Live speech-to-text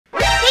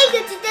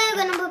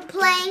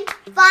playing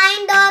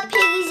Find the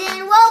Piggies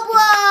in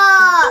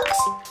Roblox.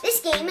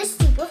 This game is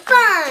super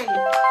fun.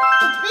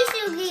 It's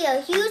basically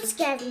a huge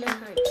scavenger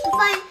hunt to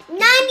find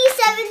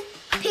 97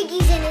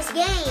 piggies in this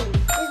game.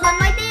 There's one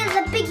right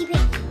there, the Piggy Piggy.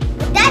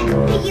 But that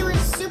piggy was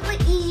super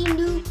easy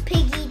new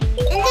piggy.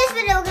 In this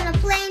video, we're gonna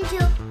play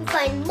until we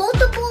find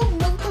multiple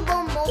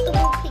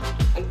piggies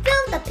and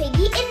fill the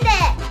piggy in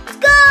there. Let's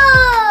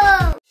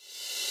go!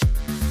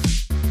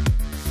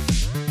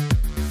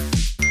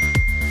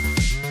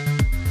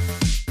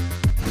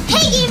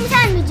 Hey game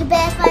time, it's your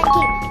best friend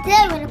King.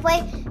 Today we're gonna play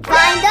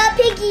Find the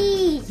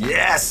Piggies.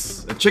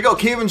 Yes! And check out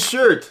Kaven's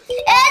shirt.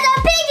 It's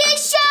a piggy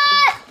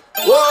shirt.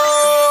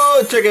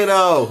 Whoa! Check it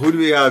out. Who do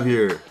we have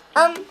here?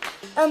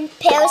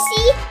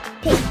 Percy,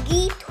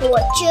 Piggy,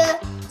 Torture,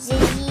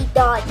 Ziggy,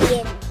 Doggi,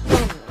 and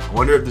Lemon. I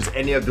wonder if there's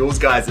any of those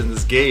guys in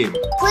this game.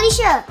 Pretty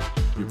sure.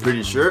 You're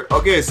pretty sure?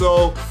 Okay,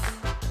 so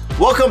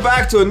welcome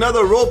back to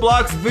another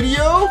Roblox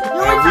video.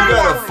 And we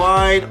gotta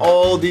find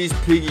all these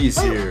piggies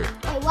here.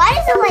 Wait, why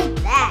is it like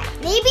that?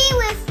 Maybe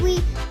if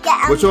we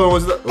get Which one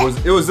was that?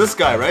 It was this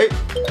guy, right?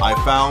 I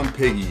found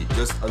Piggy,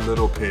 just a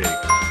little pig.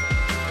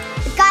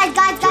 Guys.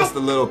 Just a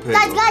little pig.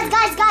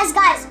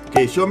 Guys.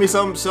 Okay, show me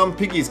some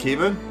piggies,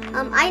 Kaven.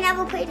 I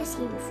never played this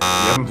game before.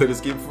 You haven't played this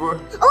game before?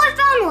 Oh, I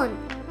found one.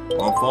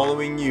 I'm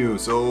following you,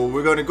 so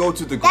we're gonna go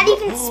to the. Daddy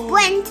can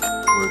sprint.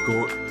 We're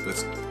going.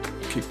 Let's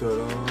kick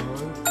that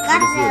on. Got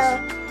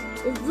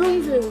the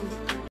vroom vroom.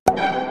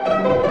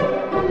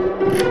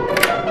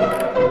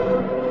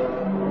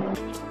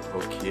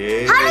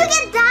 Okay. How do you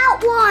get that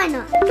one?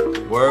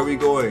 Where are we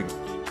going?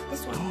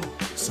 This one.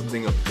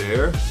 Something up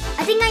there.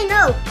 I think I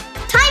know.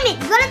 Time it.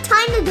 You gotta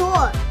time the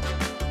door.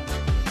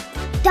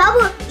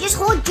 Double. Just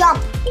hold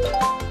jump.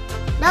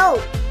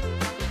 No.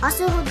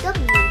 Also hold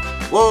W.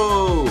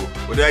 Whoa!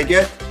 What did I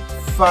get?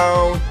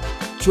 Found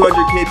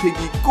 200k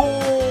piggy. Go!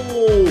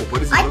 What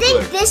does it look think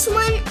like? this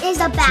one is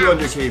a badge.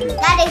 200k piggy.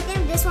 Dad, I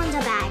think this one's a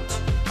badge.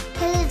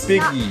 It's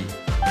Piggy.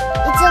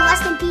 It's a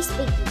rest in peace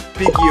piggy.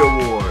 Piggy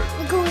award.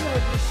 Go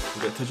there.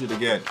 We gotta touch it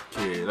again.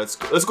 Okay, let's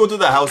go to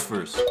the house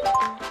first.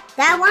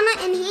 That one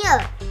in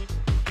here.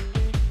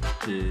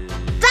 Okay.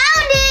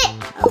 Found it!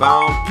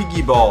 Found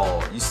piggy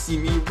ball. You see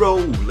me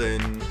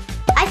rolling.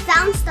 I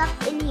found stuff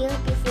in here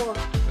before.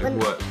 Like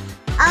what?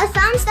 I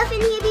found stuff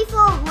in here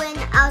before when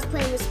I was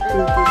playing the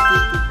spin.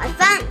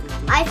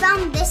 I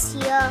found this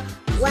here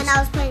when I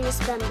was playing the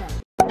spin bed.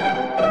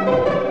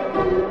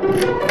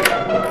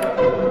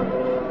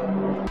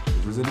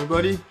 Is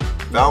anybody?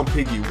 Found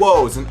piggy.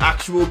 Whoa, it's an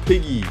actual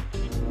piggy.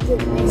 Get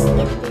this.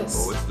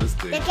 Oh, what's this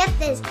thing? Get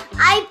this.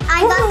 I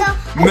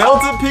got the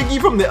Melted piggy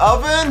from the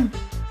oven?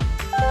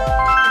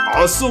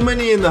 Oh, so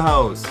many in the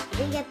house.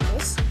 Get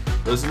this.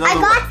 There's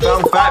another got one.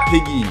 Found these. fat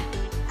piggy.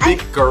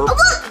 Big girl. Oh,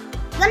 look!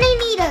 Gonna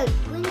need a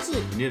green key.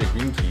 You need a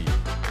green key.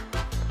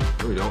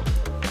 No, we don't.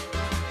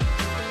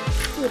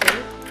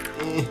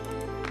 Eh.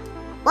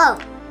 Whoa.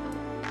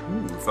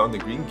 Ooh, we found the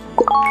green key.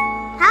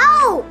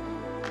 How?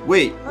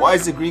 Wait, why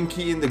is the green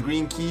key in the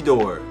green key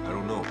door? I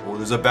don't know. Oh,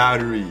 there's a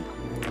battery.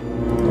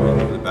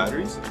 Are the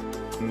batteries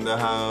in the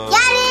house?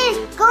 Yeah, it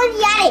is. Go in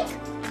the attic.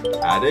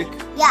 Attic?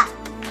 Yeah.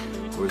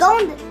 Go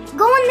in there.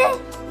 Go in there.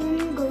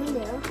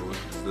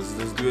 Does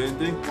this do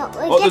anything? No,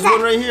 oh, there's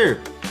one right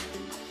here.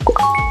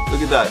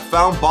 Look at that.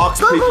 Found box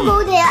piggy.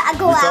 Go there.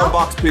 Go we out. Found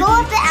box piggy. Go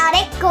out the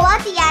attic. Go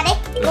out the attic.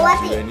 Go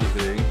out the.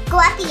 Anything. Go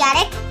out the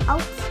attic.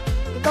 Out.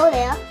 Go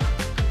there.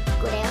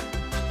 Go there.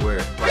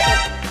 Where?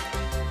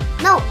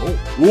 No. Oh.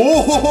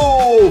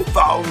 Whoa!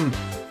 Found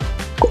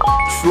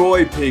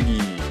Troy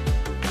piggy.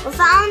 We're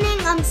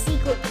finding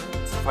secret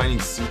ones. Finding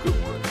secret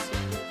ones.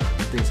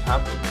 Nothing's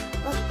happening.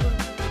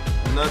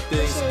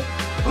 Nothing's.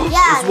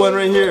 Yeah. There's one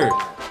right here.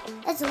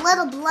 It's a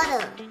little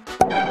blutter.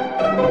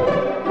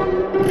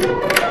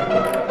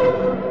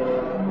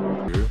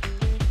 Here.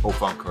 Oh,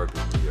 found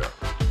carpet. Yeah.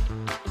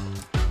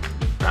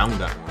 Found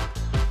that one.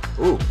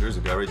 Oh, there's a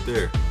guy right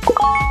there.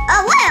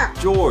 Oh, where?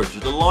 George,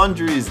 the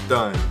laundry is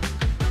done.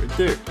 Right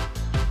there.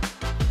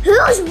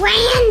 Who's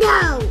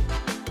Rando?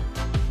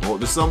 Oh,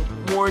 there's some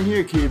more in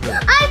here,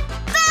 Kaven. I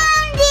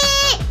found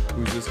it!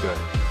 Who's this guy?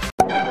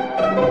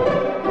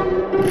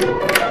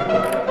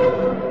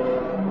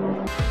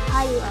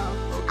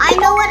 I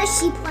know what a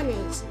sheep one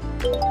is.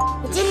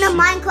 It's in the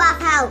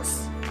Minecraft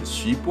house. The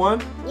sheep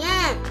one?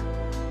 Yeah.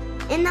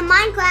 In the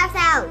Minecraft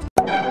house.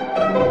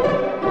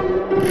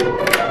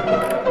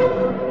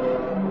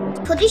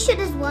 Pretty sure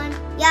there's one.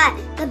 Yeah,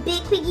 the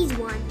big piggy's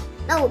one.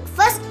 No,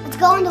 first let's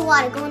go in the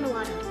water. Go in the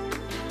water.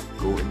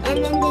 And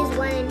then there's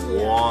one in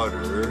here.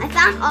 Water.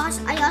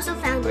 I also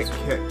found this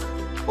one.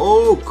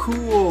 Oh,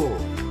 cool.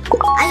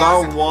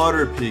 Found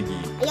water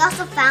piggy. I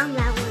also found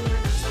that one.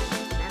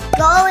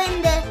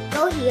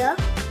 Go here.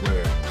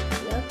 Where?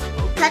 Here.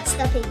 Okay. Touch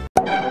the piggy.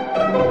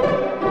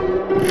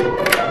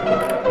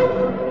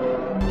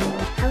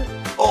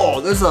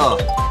 Oh, there's a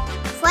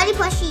Freddy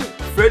plushie.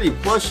 Freddy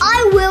plushie.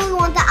 I really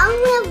want that. I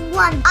only have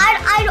one.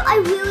 I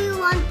really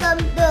want the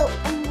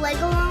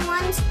Lego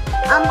ones.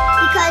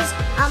 Because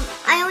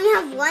I only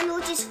have one,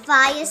 which is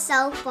Fire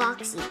Cell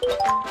Foxy.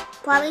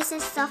 Probably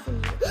says stuff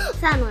in here.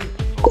 Found one.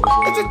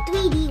 It's a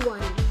 3D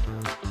one.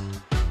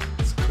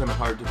 It's kind of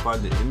hard to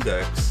find the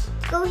index.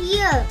 Go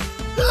here.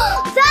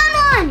 Found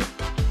one!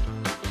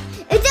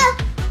 It's a,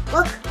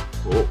 look.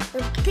 Oh.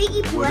 The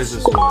Piggy plushie. What is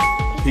this one?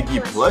 Piggy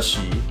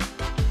plushie?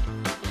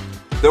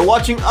 They're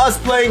watching us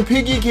playing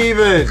Piggy,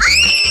 Kaven.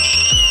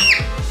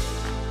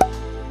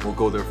 We'll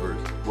go there first.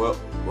 Well,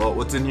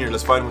 what's in here?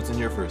 Let's find what's in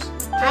here first.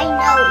 I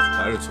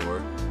know.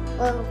 Dinosaur.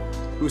 Well,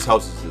 whose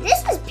house is this?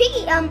 This is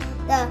Piggy,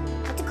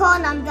 what to call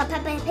the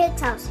Pepa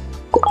Pig's house.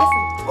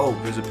 Different. Oh,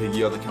 there's a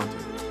piggy on the counter.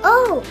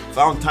 Oh.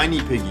 Found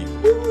tiny piggy.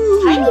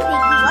 Ooh. Tiny piggy.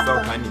 What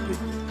Found tiny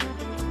piggy.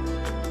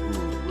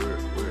 Ooh, where?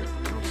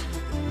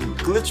 Ooh,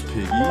 glitch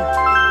piggy.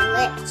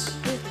 Glitch.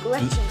 He's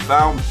glitching.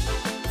 Found.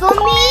 For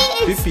me,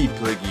 it's Pippy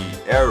piggy.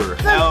 Error.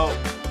 Help.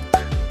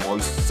 Oh,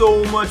 there's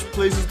so much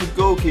places to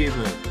go,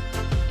 Kaven.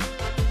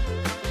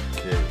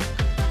 Okay.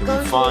 Can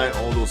we find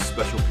all those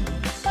special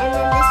piggies? And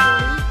then this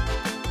one.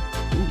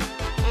 Ooh.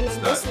 And then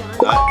this one.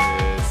 That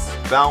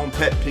is found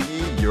pet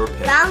piggy, your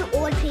pet. Found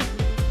old piggy.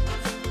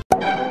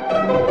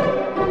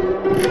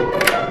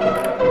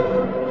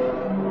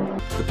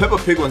 The Peppa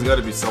Pig one's got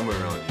to be somewhere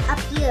around here. Up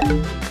here.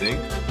 You think?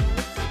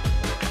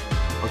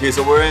 Okay,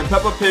 so we're in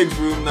Peppa Pig's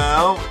room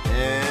now,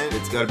 and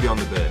it's got to be on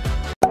the bed.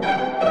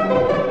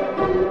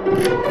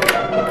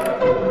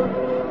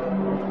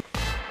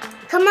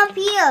 Come up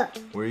here.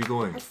 Where are you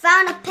going? I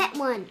found a pet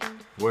one.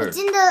 Where? It's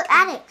in the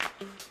attic.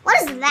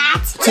 What is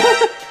that?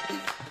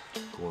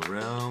 Go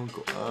around,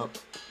 go up.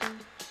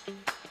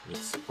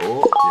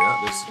 Oh,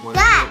 yeah, there's one.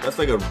 That. That's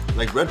like a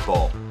red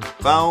ball.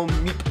 Found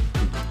meat.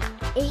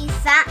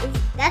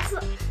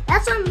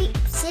 That's from Meat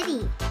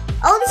City.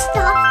 Oh, this is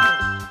the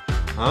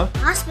hospital. Huh?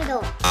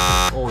 Hospital.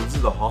 Oh, this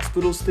is the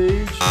hospital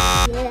stage?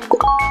 Yeah.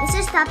 This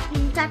is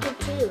chapter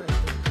 2.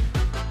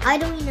 I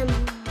don't remember.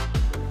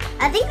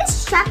 I think this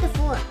is chapter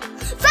 4.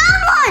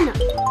 Found one!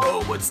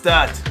 Oh, what's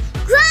that?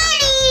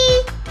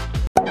 Granny!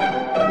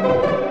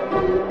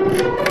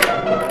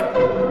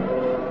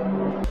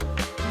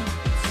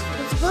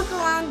 Let's look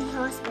around the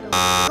hospital.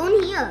 Go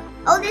in here.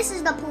 Oh, this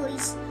is the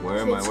police. Where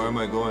am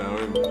I going? I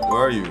don't even,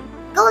 where are you?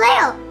 Go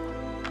there.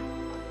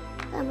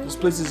 This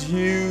place is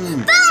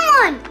huge. Found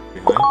one!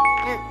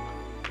 Behind?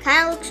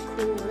 Kind of looks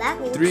cool. That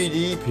looks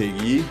 3D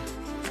piggy.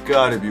 There's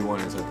gotta be one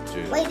inside the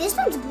jail. Wait, this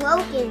one's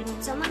broken.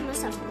 Someone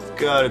must have broken.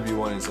 Gotta be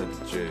one inside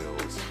the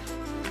jails.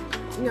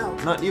 No.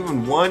 Not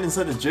even one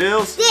inside the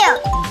jails? There!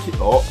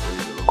 Oh,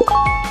 there you go.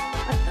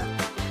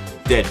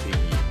 Dead piggy.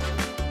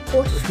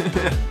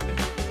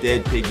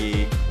 Dead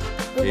piggy.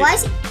 But why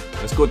is he...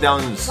 Let's go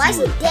down in the sewers. Why is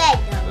he dead,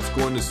 though? Let's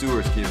go in the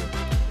sewers, Kaven.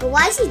 But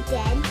why is he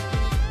dead?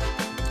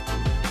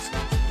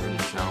 We're in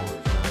the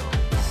showers now.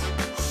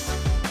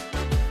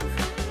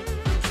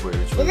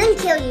 Which way? It didn't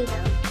kill you,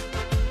 though.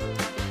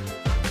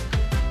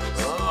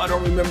 Oh, I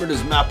don't remember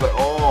this map at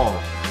all.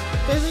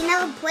 Because we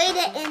never played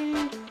it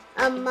in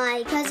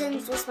my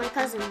cousins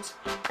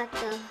back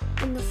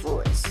in the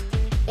forest.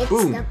 It's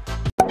Boom.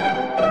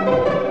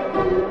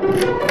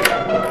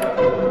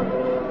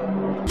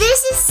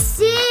 This is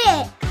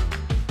sick.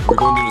 We're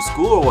going to the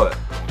school or what?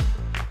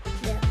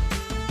 Yeah.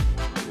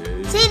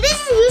 Okay. See, this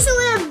is usually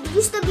where it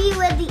used to be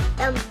where the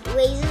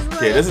razors were.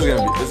 Okay, this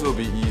will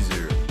be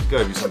easier. It's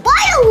gotta be something. Why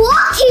are you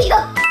walking?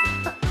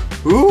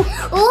 Who?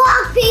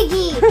 Walk,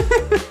 Piggy.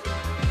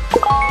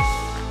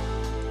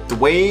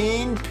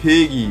 Dwayne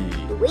Piggy.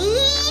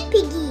 Dwayne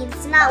Piggy.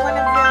 It's not one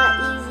of the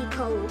easy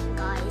code,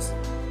 guys.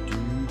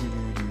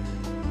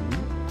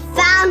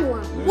 Found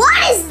one. What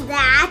is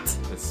that?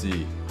 Let's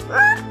see.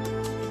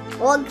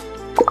 Gorg.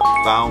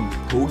 Found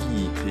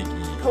Poggy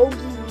Piggy.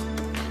 Poggy.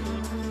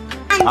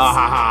 Ha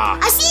ha ha.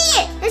 I see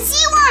it. I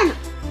see one.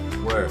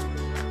 Where?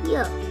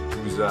 Here.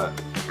 Who's that?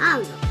 I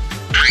don't know.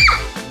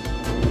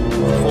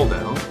 Fall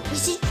down.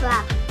 This is a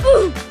trap.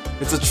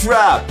 It's a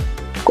trap.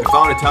 I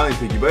found Italian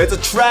Piggy, but it's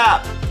a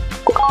trap.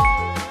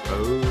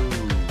 Oh.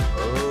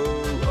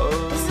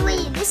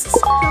 This is so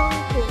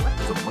cool.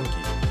 There's a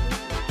monkey.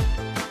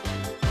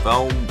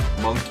 Found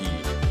monkey.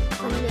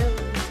 Oh, no.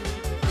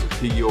 There's a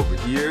piggy over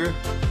here.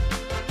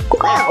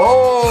 Wow.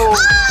 Oh!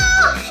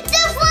 Oh! The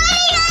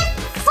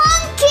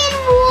funkin'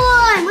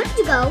 one! Where did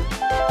you go?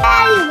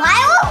 Daddy,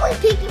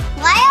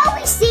 why are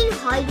we seeing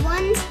hide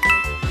ones?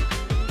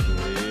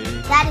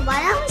 Okay. Daddy, why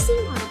are we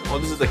seeing hide ones? Oh,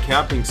 this is the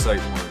camping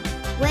site one.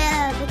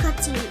 Where the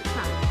cutscene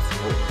comes.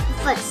 Oh.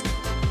 First.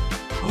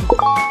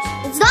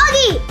 It's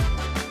Doggi!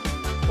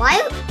 Why?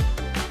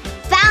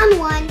 Found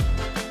one.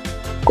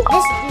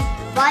 This is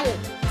fire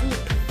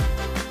deep.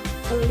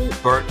 Elite.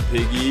 Burnt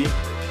piggy.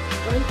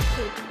 Burnt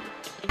pig.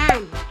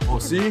 And Oh,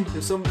 see?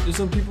 There's some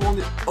people on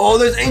the. Oh,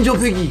 there's Angel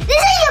Piggy. this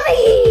is your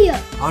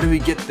piggy! How do we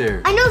get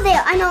there? I know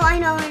there. I know.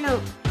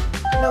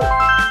 No.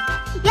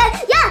 Yeah,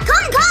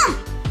 come!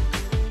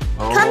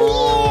 Oh, Come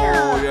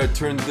here. we gotta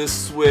turn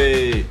this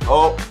way.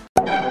 Oh.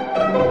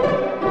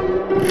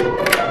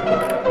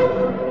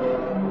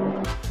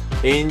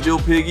 Angel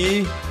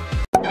Piggy.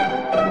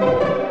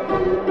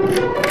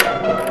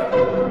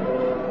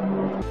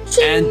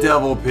 Cheese. And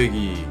Devil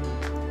Piggy.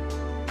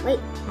 Wait.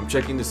 I'm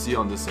checking to see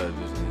on this side if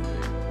there's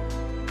anything.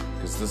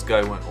 Because this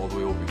guy went all the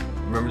way over here.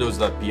 Remember there was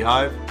that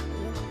beehive?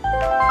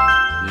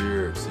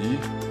 Here, see?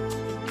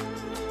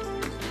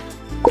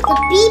 The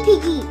bee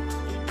piggy.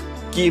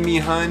 Give me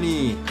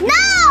honey.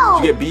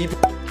 No! Did you get bee?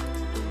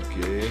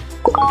 Okay.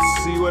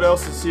 Let's see what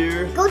else is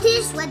here. Go to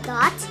this red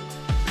dot.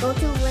 Go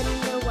to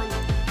window 1.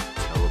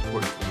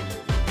 Teleport.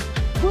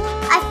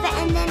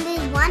 And then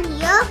there's one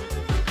here.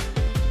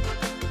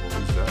 What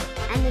was that?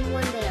 And then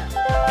one there.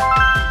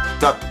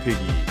 Duck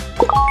Piggy.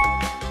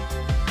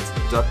 It's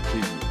Duck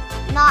Piggy.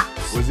 Not.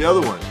 Where's the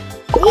other one?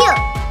 Here.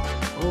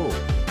 Oh.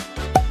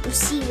 You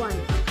see one.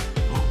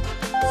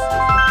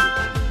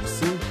 You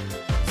see?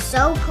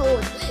 So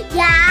cool.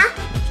 Yeah.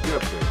 What'd you get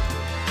up there?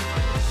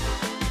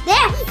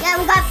 There. Yeah,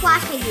 we got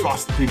Frostiggi.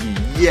 Frostiggi,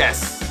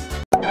 yes.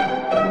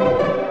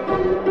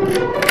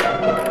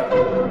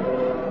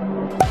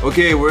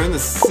 Okay, we're in the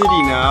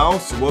city now.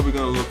 So what are we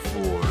gonna look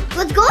for?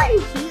 Let's go in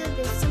here.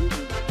 There's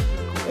something.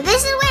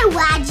 This is where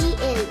Wadgy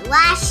is.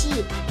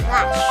 Lashy.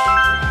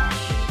 Lash.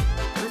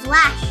 Where's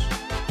Lash?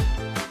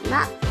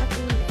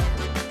 Nothing there.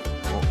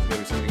 Oh,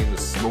 there's something in the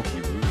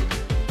smoky room.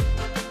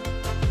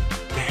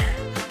 There.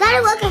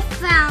 That look I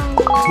found.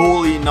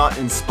 Totally not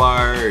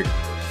inspired.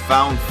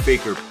 Found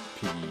faker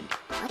piggy.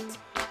 What?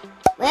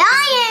 Where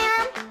I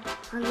am.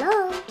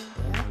 Hello.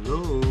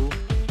 Hello.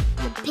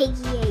 The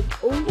piggy egg.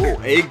 Oh,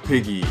 egg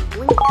piggy.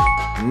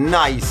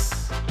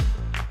 Nice.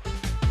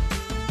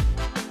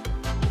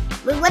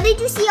 Wait, what did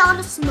you see all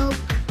the smoke?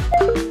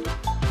 Wait,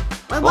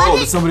 Oh,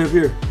 there's somebody up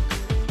here.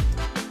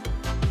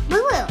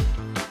 Wait.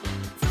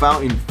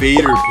 Found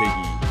invader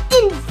piggy.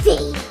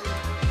 Invader.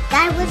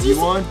 That was You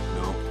want?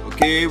 No.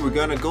 Okay, we're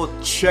gonna go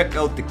check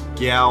out the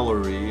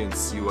gallery and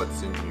see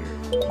what's in here.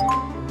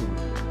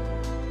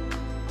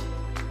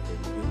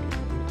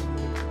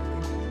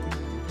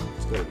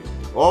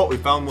 Oh, we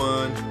found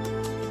one.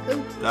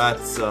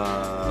 That's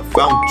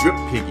found drip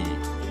piggy.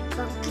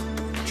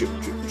 Drip.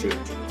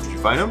 Did you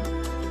find him?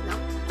 No.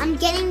 I'm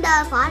getting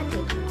the Fatha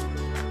piggy.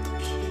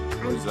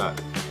 Where's that?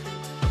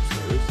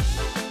 Upstairs.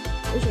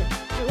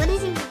 Wait, what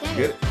is it? Did you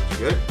get it? Did you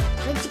get it?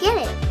 Where'd you get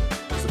it?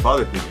 It's the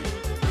Fatha piggy.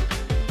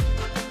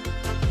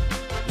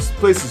 This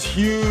place is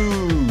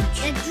huge.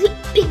 The drip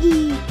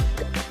piggy.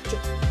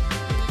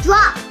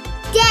 Drop.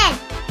 Dead.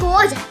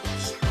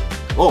 Gorgeous.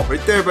 Oh,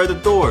 right there by the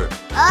door.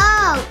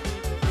 Oh.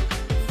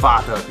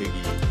 Fatha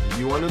piggy. Are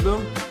you one of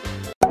them?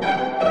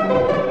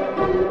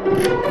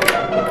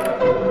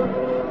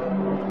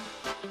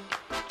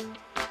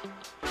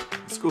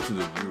 Let's go to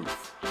the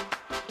roof.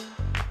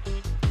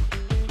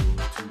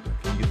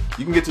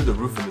 You can get to the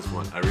roof in this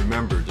one. I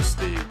remember the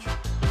stage.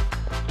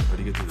 How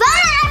do you get to the I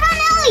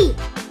found Ellie.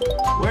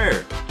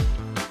 Where?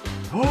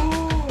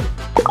 Oh!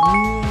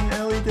 Yeah,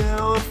 Ellie the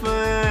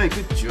elephant!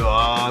 Good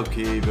job,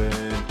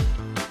 Kaven.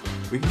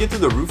 We can get to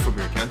the roof from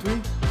here, can't we?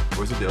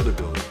 Or is it the other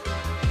building?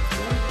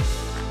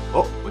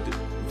 Oh, what did we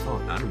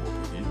found? Animal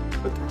piggy.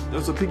 But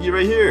there's a piggy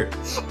right here.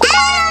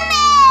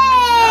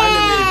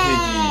 Anime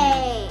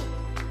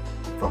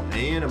piggy. From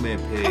anime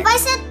pig. If I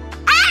said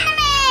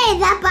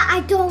anime, but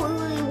I don't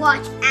really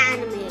watch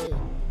anime.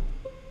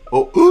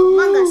 Oh,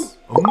 Among Us.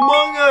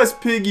 Among Us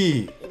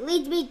piggy. It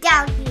leads me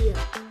down here.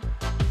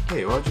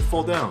 Hey, why'd you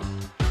fall down?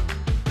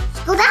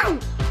 Let's go down.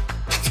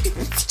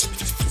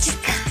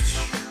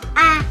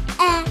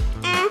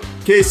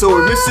 Okay, so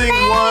we're missing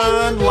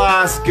one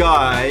last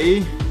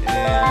guy,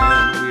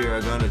 and we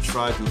are gonna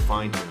try to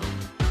find him.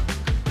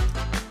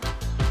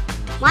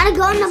 Wanna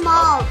go in the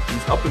mall?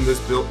 He's up in this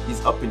build.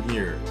 He's up in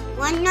here.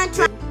 Wanna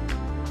try?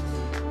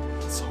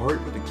 It's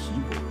hard with the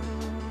keyboard.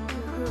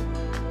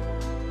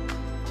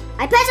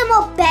 I press a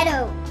more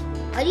better.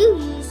 Why do you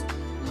use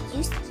the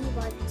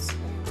keyboard instead?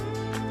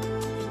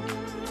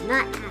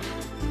 Not that.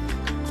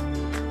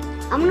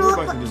 I'm I gonna wonder look. if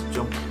I can just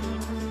jump.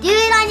 Do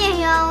it on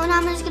your own.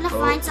 I'm just gonna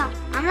find some.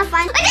 I'm gonna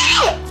find. I did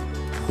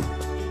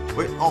it!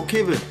 Wait, oh,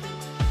 Kaven.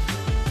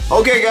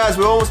 Okay, guys,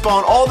 we almost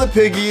found all the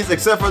piggies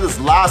except for this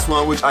last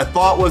one, which I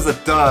thought was a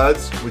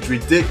duds, which we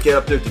did get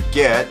up there to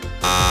get,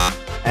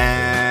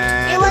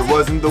 and it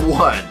wasn't the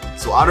one.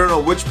 So I don't know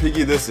which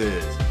piggy this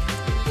is.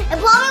 It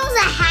probably was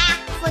a hack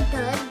for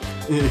Dud.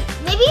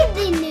 Maybe if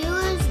they knew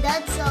it was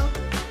Dud, so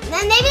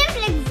then maybe if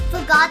they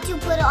forgot to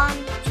put it on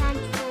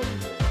transform.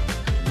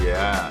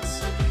 Yes.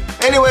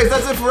 Anyways,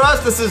 that's it for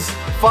us. This is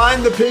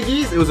Find the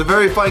Piggies. It was a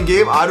very fun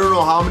game. I don't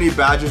know how many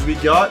badges we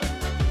got.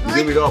 I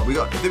think we got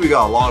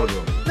a lot of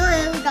them. No,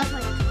 we got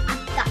like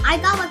I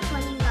got like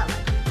 20. You got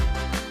like.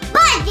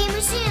 But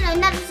gamers, see you in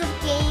another episode of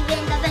Kaven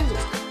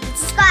Adventures.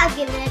 Subscribe,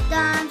 give it a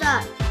thumbs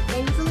up.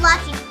 Thanks for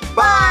watching.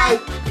 Bye.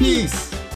 Peace.